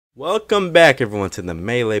Welcome back everyone to the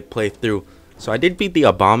Melee playthrough. So I did beat the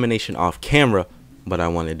Abomination off camera, but I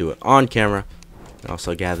want to do it on camera and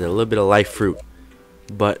also gather a little bit of life fruit.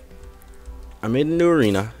 But I made a new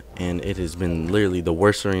arena and it has been literally the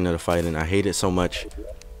worst arena to fight in. I hate it so much.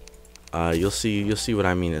 You'll see what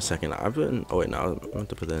I mean in a second. Oh wait, no, I meant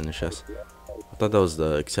to put that in the chest. I thought that was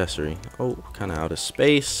the accessory. Oh, kind of out of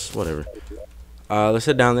space, whatever. Let's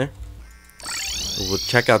head down there. We'll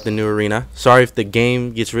check out the new arena. Sorry if the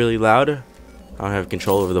game gets really loud. I don't have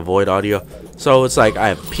control over the void audio. So it's like I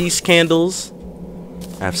have peace candles,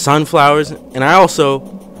 I have sunflowers, and I also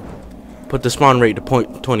put the spawn rate to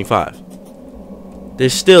 0.25.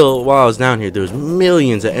 There's still, while I was down here, there was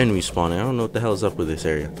millions of enemies spawning. I don't know what the hell is up with this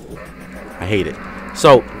area. I hate it.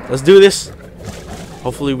 So let's do this.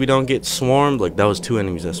 Hopefully we don't get swarmed. Like that was two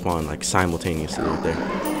enemies that spawned like simultaneously right there.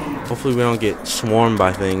 Hopefully we don't get swarmed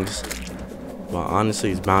by things. Well,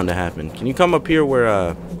 honestly, it's bound to happen. Can you come up here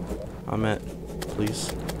where I'm at, please?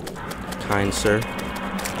 Kind sir.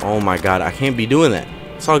 Oh my god, I can't be doing that.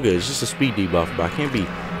 It's all good. It's just a speed debuff, but I can't be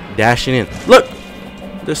dashing in. Look!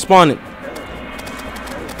 They're spawning.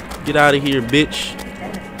 Get out of here, bitch.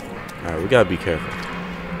 Alright, we gotta be careful.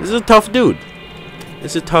 This is a tough dude.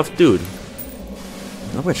 This is a tough dude.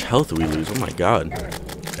 How much health do we lose? Oh my god.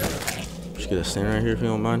 Just gonna stand right here if you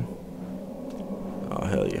don't mind. Oh,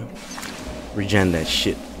 hell yeah. Regen that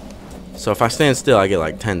shit. So if I stand still, I get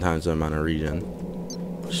like 10 times the amount of regen,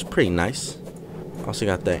 which is pretty nice. Also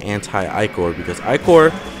got the anti-Ichor, because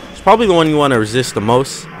Ichor is probably the one you want to resist the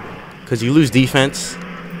most, because you lose defense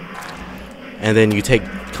and then you take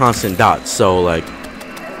constant dots, so like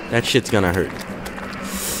that shit's gonna hurt.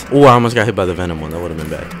 Oh, I almost got hit by the venom one. That would have been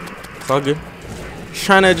bad. It's all good.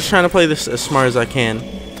 Just trying to play this as smart as I can,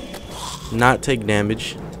 not take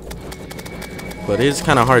damage. But it is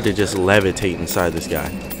kind of hard to just levitate inside this guy.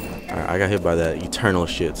 Alright, I got hit by that eternal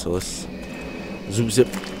shit, so let's zoop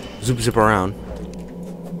zip around.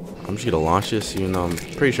 I'm just gonna launch this, even though I'm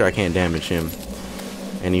pretty sure I can't damage him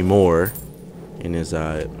anymore in his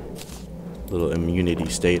little immunity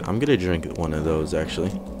state. I'm gonna drink one of those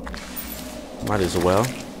actually. Might as well.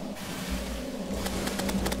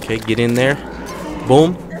 Okay, get in there.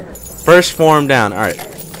 Boom. First form down. Alright.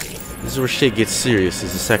 This is where shit gets serious,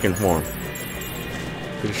 is the second form.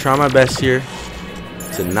 I'm gonna try my best here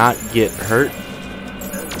to not get hurt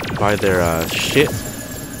by their shit,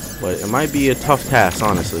 but it might be a tough task,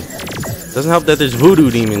 honestly. Doesn't help that there's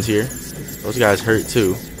voodoo demons here. Those guys hurt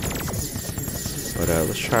too. But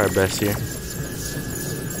let's try our best here.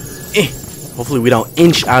 Hopefully we don't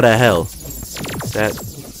inch out of hell. That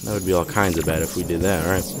would be all kinds of bad if we did that.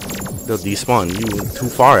 Alright, they'll despawn. You too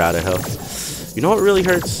far out of hell. You know what really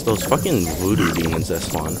hurts? Those fucking voodoo demons that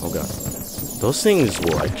spawn. Oh god. Those things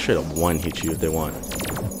will like straight up one hit you if they want.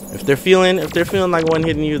 If they're feeling like one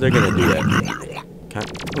hitting you, they're gonna do that.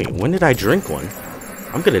 Wait, when did I drink one?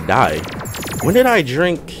 I'm gonna die. When did I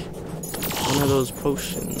drink one of those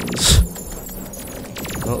potions?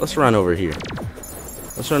 Well, let's run over here.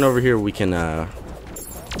 Let's run over here. We can where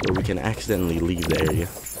we can accidentally leave the area.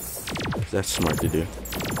 That's smart to do.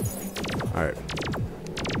 All right.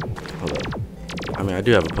 Hold up. I mean, I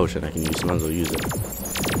do have a potion I can use. Might as well use it.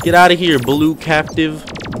 Get out of here, blue captive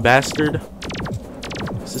bastard.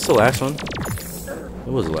 Is this the last one?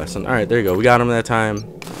 It was the last one. Alright, there you go. We got him that time.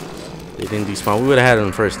 They didn't despawn. We would have had him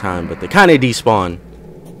the first time, but they kind of despawn.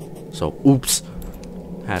 So, oops.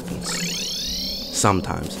 Happens.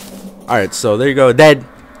 Sometimes. Alright, so there you go. Dead.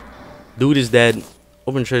 Dude is dead.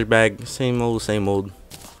 Open treasure bag. Same old, same old.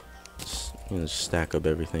 Just, just stack up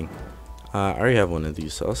everything. I already have one of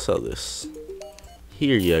these, so I'll sell this.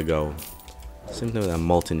 Here you go. Same thing with that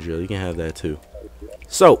molten drill. You can have that too.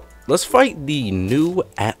 So let's fight the new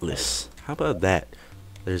Atlas. How about that?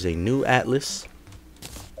 There's a new Atlas,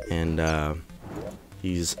 and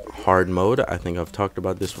he's hard mode. I think I've talked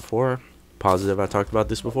about this before. Positive I talked about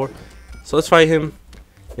this before. So let's fight him.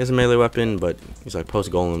 He has a melee weapon, but he's like post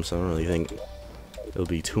golem, so I don't really think it'll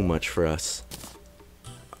be too much for us.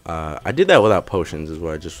 I did that without potions, is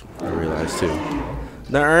what I realized too.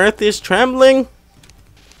 The earth is trembling.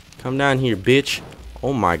 Come down here, bitch.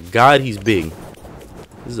 Oh my god, he's big.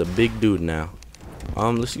 This is a big dude now.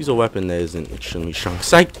 Let's use a weapon that isn't extremely strong.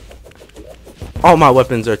 Psych! All my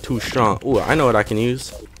weapons are too strong. Ooh, I know what I can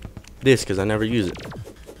use. This, because I never use it.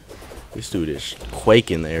 This dude is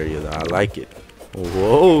quaking the area, though. I like it.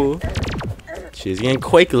 Whoa. She's getting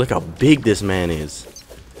quaky. Look how big this man is.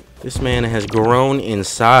 This man has grown in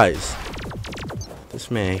size.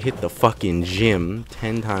 This man hit the fucking gym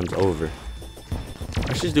 10 times over.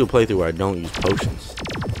 I should just do a playthrough where I don't use potions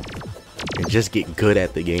and just get good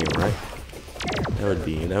at the game, right? That would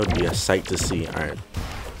be a sight to see. All right,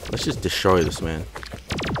 Let's just destroy this man.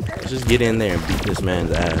 Let's just get in there and beat this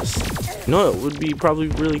man's ass. You know what would be probably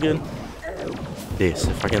really good? This.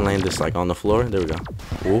 If I can land this like on the floor. There we go.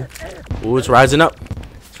 Ooh. Ooh, it's rising up.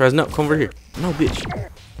 It's rising up. Come over here. No, bitch.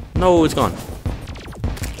 No, it's gone.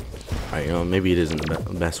 Alright, you know, maybe it isn't the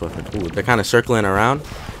best weapon. Ooh, they're kind of circling around.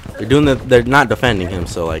 They're not defending him,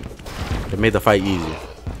 so like it made the fight easier.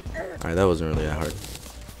 Alright, that wasn't really that hard.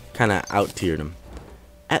 Kind of out-tiered him.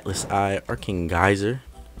 Atlas Eye, Arcane Geyser,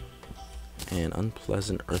 and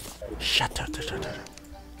Unpleasant Earth. Shut up.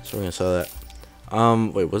 So we're gonna sell that.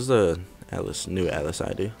 Wait, what's the new Atlas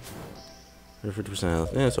Eye do? 50%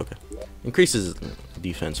 health. Yeah, it's okay. Increases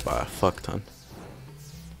defense by a fuck ton.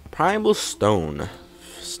 Primal Stone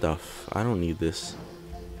stuff. I don't need this.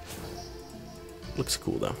 Looks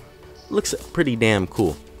cool though. Looks pretty damn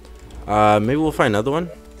cool. Maybe we'll find another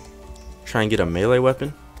one. Try and get a melee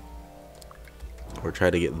weapon. Or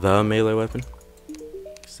try to get the melee weapon.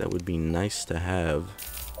 Because that would be nice to have.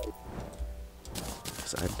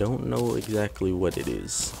 Because I don't know exactly what it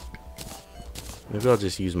is. Maybe I'll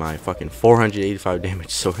just use my fucking 485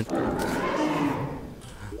 damage sword.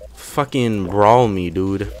 Fucking brawl me,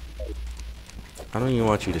 dude. I don't even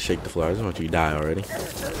want you to shake the floor. I just want you to die already.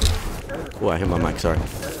 Oh, I hit my mic. Sorry.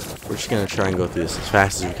 We're just going to try and go through this as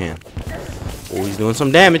fast as we can. Oh, he's doing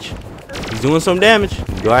some damage. He's doing some damage.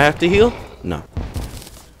 Do I have to heal? No.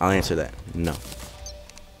 I'll answer that. No.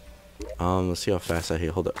 Let's see how fast I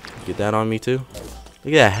heal. Hold up. Get that on me too.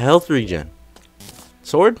 Look at that health regen.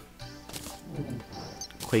 Sword?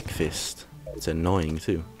 Quake Fist. It's annoying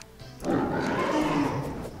too.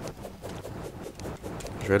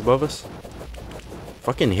 Is red above us?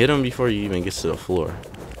 Fucking hit him before he even gets to the floor.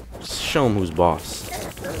 Just show him who's boss.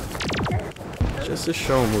 Just to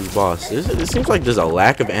show him who's boss. It seems like there's a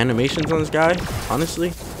lack of animations on this guy, honestly.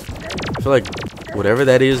 I feel like whatever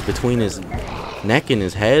that is between his neck and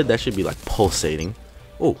his head, that should be like pulsating.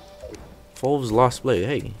 Oh, Fulv's Lost Blade.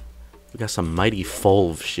 Hey, we got some mighty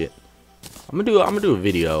Fulv shit. I'm gonna do a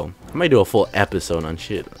video. I might do a full episode on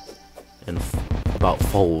shit and about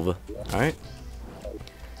Fulv. All right,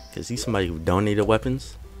 because he's somebody who donated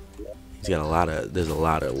weapons. He's got there's a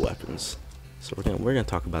lot of weapons. So we're gonna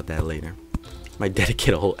talk about that later. Might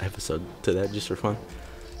dedicate a whole episode to that just for fun.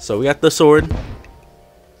 So we got the sword.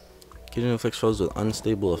 Kitchen inflicts foes with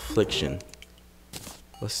unstable affliction.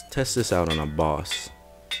 Let's test this out on a boss.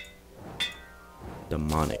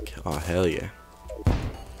 Demonic. Oh hell yeah.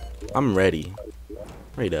 I'm ready.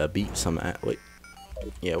 Ready to beat some wait.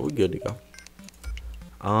 Yeah, we're good to go.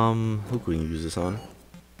 Who can we use this on?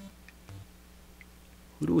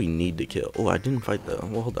 Who do we need to kill? Oh, I didn't fight the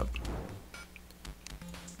well, hold up.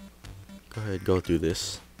 Go ahead, go through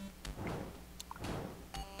this.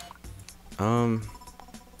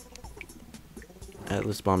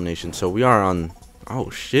 Atlas Abomination. So we are on oh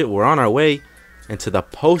shit, we're on our way into the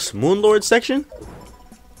post Moonlord section.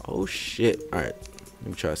 Oh shit. Alright. Let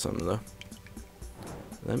me try something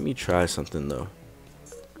though.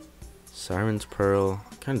 Siren's Pearl.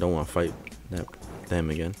 Kinda don't want to fight them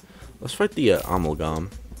again. Let's fight the Amalgam.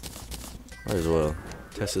 Might as well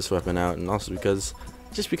test this weapon out, and also because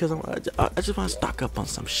I just want to stock up on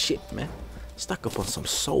some shit, man. Stock up on some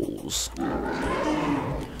souls.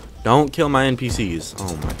 Don't kill my NPCs.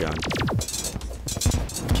 Oh my god.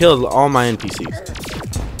 Killed all my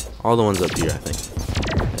NPCs. All the ones up here, I think.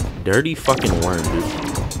 Dirty fucking worm, dude.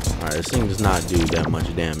 Alright, this thing does not do that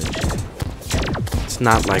much damage. It's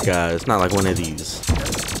not like one of these.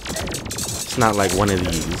 It's not like one of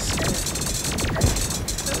these.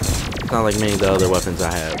 It's not like many of the other weapons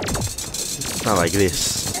I have. It's not like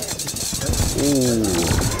this. Ooh.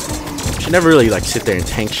 Should never really like sit there and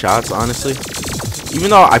tank shots, honestly.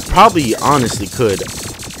 Even though I probably honestly could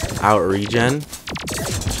out regen.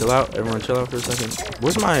 Chill out, everyone chill out for a second.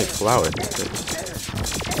 Where's my flower?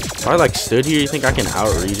 If I like stood here, you think I can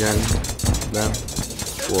out regen them?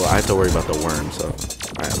 Well, I have to worry about the worm, so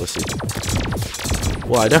alright, let's see.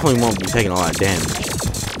 Well, I definitely won't be taking a lot of damage.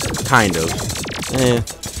 Kind of.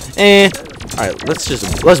 Alright,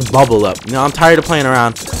 let's bubble up. You know, I'm tired of playing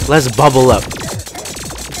around. Let's bubble up.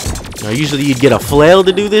 You know, usually you'd get a flail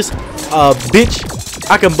to do this. Bitch,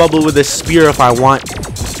 I can bubble with a spear if I want.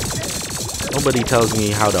 Nobody tells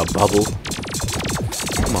me how to bubble.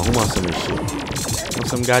 Come on, who wants some of this shit? Want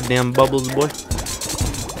some goddamn bubbles, boy?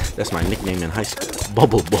 That's my nickname in high school.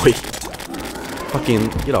 Bubble boy. Fucking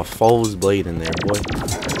get a Fulv's blade in there, boy.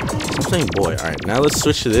 I'm saying boy. Alright, now let's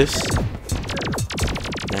switch to this.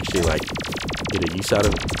 And actually, like, get a use out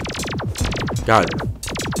of it. God.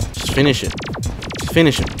 Just finish it. Just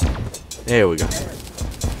finish him. There we go.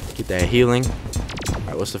 Get that healing.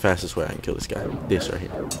 Alright, what's the fastest way I can kill this guy? This right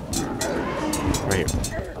here. Right here.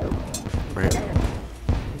 Right here.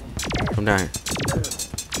 Come down here.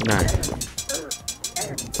 Come down here.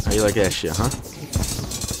 How you like that shit, huh?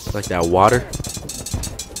 Like that water?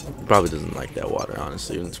 He probably doesn't like that water,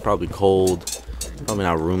 honestly. It's probably cold. Probably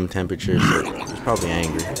not room temperature, so he's probably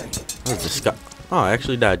angry. That was disgusting. Oh, I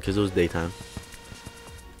actually died because it was daytime.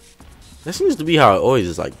 That seems to be how it always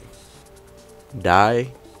is, like,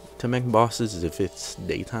 die to mech bosses if it's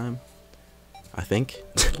daytime. I think.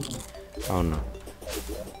 I don't know.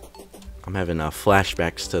 I'm having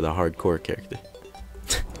flashbacks to the hardcore character.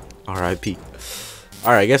 R.I.P.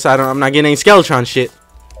 Alright, I guess I'm not getting any Skeletron shit.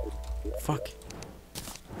 Fuck.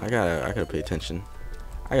 I gotta pay attention.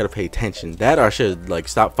 I gotta pay attention. That or I should like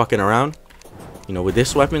stop fucking around. You know, with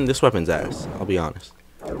this weapon's ass. I'll be honest.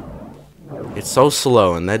 It's so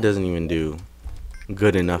slow and that doesn't even do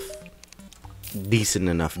good enough, decent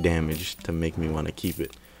enough damage to make me want to keep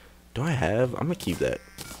it. Do I have? I'm gonna keep that.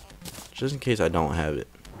 Just in case I don't have it.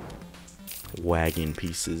 Wagon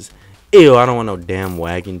pieces. Ew, I don't want no damn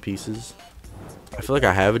wagon pieces. I feel like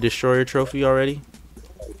I have a destroyer trophy already.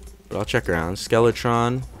 But I'll check around.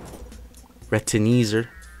 Skeletron. Retinezer.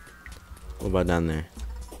 What about down there?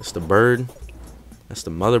 That's the bird. That's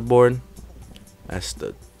the motherboard. That's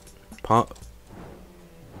the pump.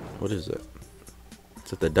 What is it?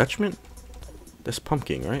 Is it the Dutchman? That's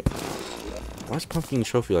pumpkin, right? Why is pumpkin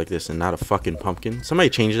trophy like this and not a fucking pumpkin? Somebody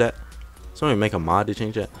change that. Somebody make a mod to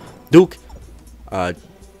change that. Duke.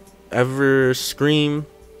 Ever Scream.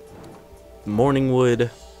 Morningwood.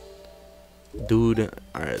 Dude.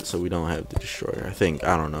 Alright, so we don't have the destroyer. I think.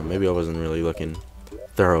 I don't know. Maybe I wasn't really looking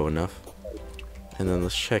thorough enough. And then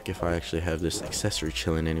let's check if I actually have this accessory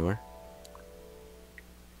chilling anywhere.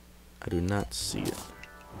 I do not see it.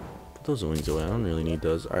 Put those wings away. I don't really need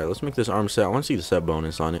those. Alright, let's make this arm set. I want to see the set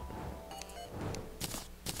bonus on it.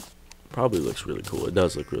 Probably looks really cool. It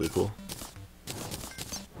does look really cool.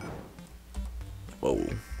 Whoa.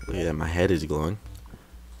 Look at that. My head is glowing.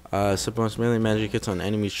 Set bonus melee magic hits on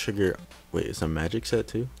enemies trigger. Wait, it's a magic set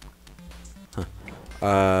too? Huh.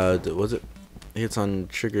 Was it? Hits on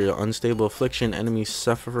trigger unstable affliction. Enemies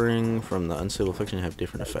suffering from the unstable affliction have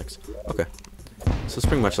different effects. Okay. So it's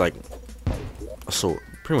pretty much like a sword.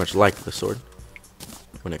 Pretty much like the sword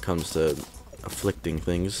when it comes to afflicting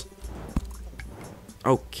things.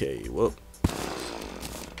 Okay, well,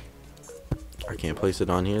 I can't place it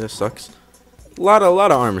on here. That sucks. A lot of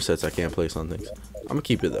armor sets I can't place on things. I'm gonna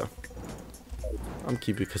keep it though. I'm gonna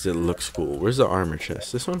keep it because it looks cool. Where's the armor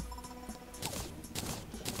chest? This one?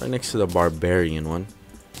 Right next to the barbarian one.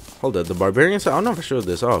 Hold up, the barbarian set. I don't know if I showed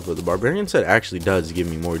this off, but the barbarian set actually does give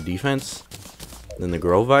me more defense than the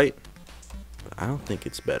Grovite. But I don't think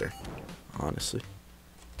it's better, honestly,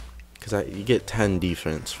 because you get 10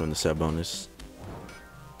 defense from the set bonus.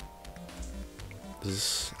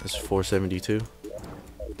 This is 472.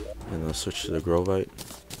 And let's switch to the Grovite.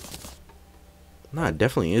 Nah, it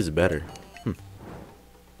definitely is better.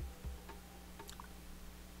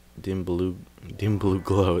 Dim blue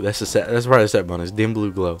glow. That's probably a set bonus. Dim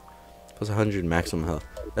blue glow. Plus 100 maximum health.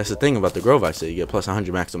 That's the thing about the Grovite set. You get plus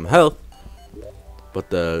 100 maximum health.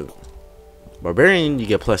 But the barbarian, you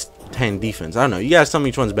get plus 10 defense. I don't know. You guys tell me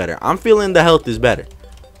which one's better. I'm feeling the health is better.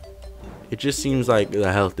 It just seems like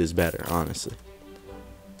the health is better, honestly.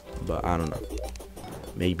 But I don't know.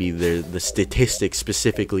 Maybe the statistics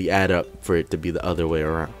specifically add up for it to be the other way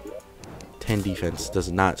around. 10 defense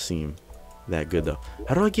does not seem that good though.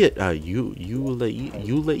 How do I get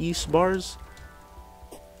East bars?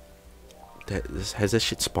 Has that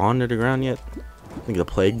shit spawned to the ground yet? I think the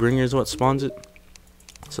Plague Bringer is what spawns it.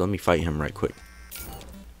 So let me fight him right quick.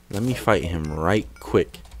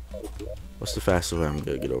 What's the fastest way I'm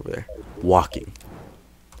gonna get over there? Walking.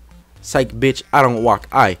 Psych, bitch. I don't walk.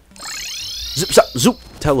 I zip, zap, zoop,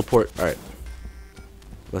 teleport. All right.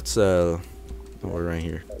 Let's we're right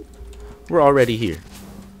here. We're already here.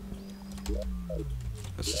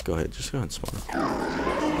 Let's just go ahead. And spawn.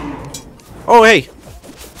 Oh hey!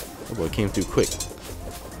 Oh boy, came through quick.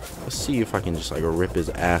 Let's see if I can just like rip his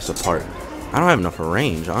ass apart. I don't have enough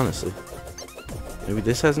range, honestly. Maybe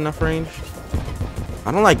this has enough range.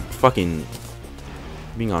 I don't like fucking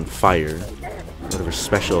being on fire. Whatever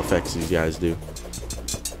special effects these guys do.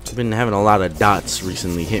 I've been having a lot of dots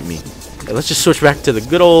recently hit me. Okay, let's just switch back to the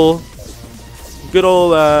good old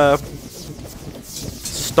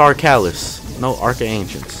Star Callus. No, Arca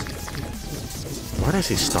Ancients. Why did I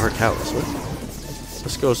say Star Callus? What?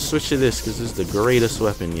 Let's go switch to this because this is the greatest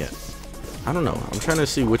weapon yet. I don't know. I'm trying to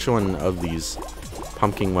see which one of these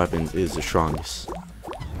pumpkin weapons is the strongest.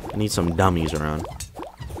 I need some dummies around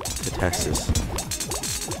to test this.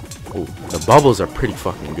 Ooh, the bubbles are pretty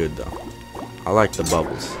fucking good though. I like the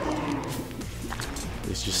bubbles.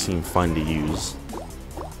 This just seemed fun to use.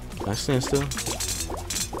 Can I stand still?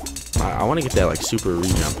 I want to get that like super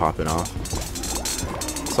regen popping off.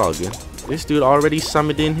 It's all good. This dude already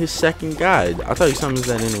summoned in his second guide. I thought he summons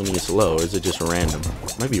that in when he gets low, or is it just random?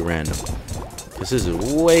 Might be random. This is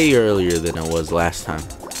way earlier than it was last time.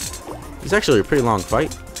 It's actually a pretty long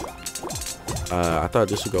fight. I thought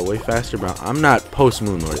this would go way faster, but I'm not post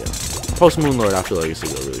Moon Lord yet. Post Moon Lord, I feel like it's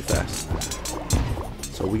gonna go really fast.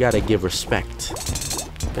 So we gotta give respect.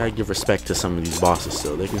 Gotta give respect to some of these bosses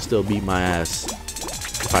still. They can still beat my ass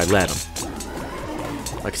if I let them.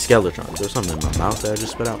 Like Skeletron. There's something in my mouth that I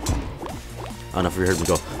just spit out. I don't know if you heard me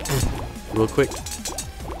go real quick.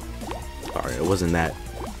 Alright, it wasn't that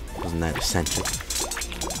eccentric.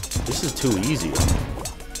 This is too easy.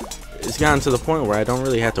 It's gotten to the point where I don't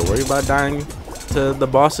really have to worry about dying to the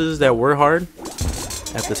bosses that were hard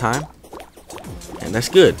at the time. And that's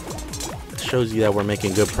good. It shows you that we're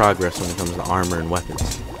making good progress when it comes to armor and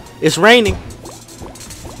weapons. It's raining.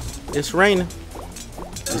 It's raining.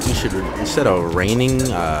 You should, instead of raining,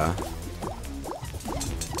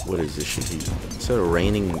 what is this should be? Instead of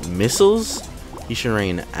raining missiles, he should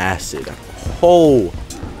rain acid. Oh,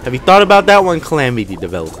 have you thought about that one, Calamity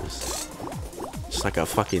developers? Just like a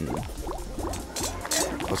fucking,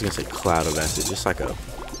 I was gonna say cloud of acid, just like a,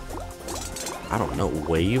 I don't know,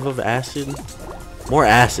 wave of acid? More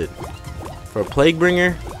acid. For a plague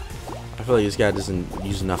bringer, I feel like this guy doesn't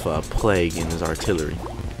use enough plague in his artillery.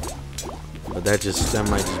 But that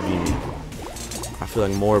might just be me. I feel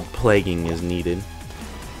like more plaguing is needed.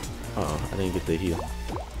 Uh-oh, I didn't get the heal.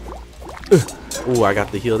 Ooh, I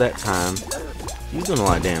got the heal that time. He's doing a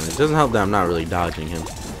lot of damage. It doesn't help that I'm not really dodging him.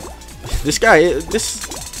 This guy,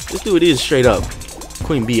 this dude is straight up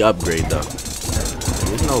Queen Bee upgrade though.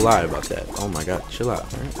 There's no lie about that. Oh my god, chill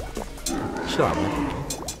out, alright? Chill out, man.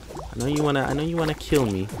 I know you wanna kill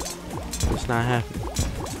me. It's not happening.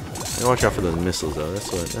 I watch out for those missiles though.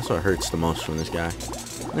 That's what hurts the most from this guy.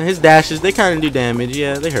 And his dashes, they kind of do damage.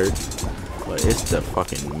 Yeah, they hurt. But it's the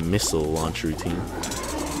fucking missile launch routine.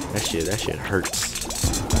 That shit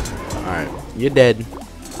hurts. All right, you're dead,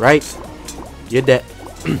 right? You're dead.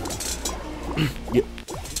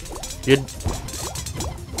 you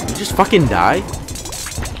just fucking die.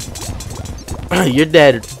 You're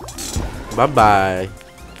dead. Bye bye.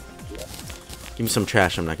 Give me some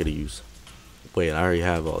trash I'm not gonna use. Wait, I already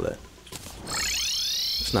have all that.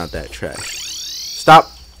 It's not that trash. Stop!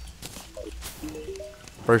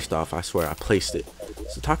 First off, I swear I placed it.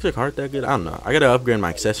 Is the Toxic Heart that good? I don't know. I gotta upgrade my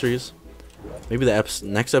accessories. Maybe the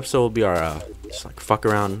next episode will be our just like fuck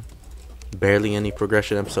around, barely any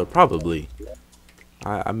progression episode. Probably.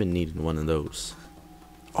 I've been needing one of those.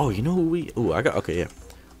 Oh, you know who we? Ooh, okay, yeah.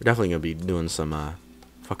 We're definitely gonna be doing some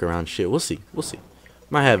fuck around shit. We'll see. We'll see.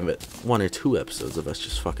 Might have 1 or 2 episodes of us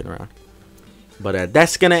just fucking around. But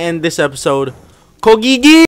that's gonna end this episode. Kogigi!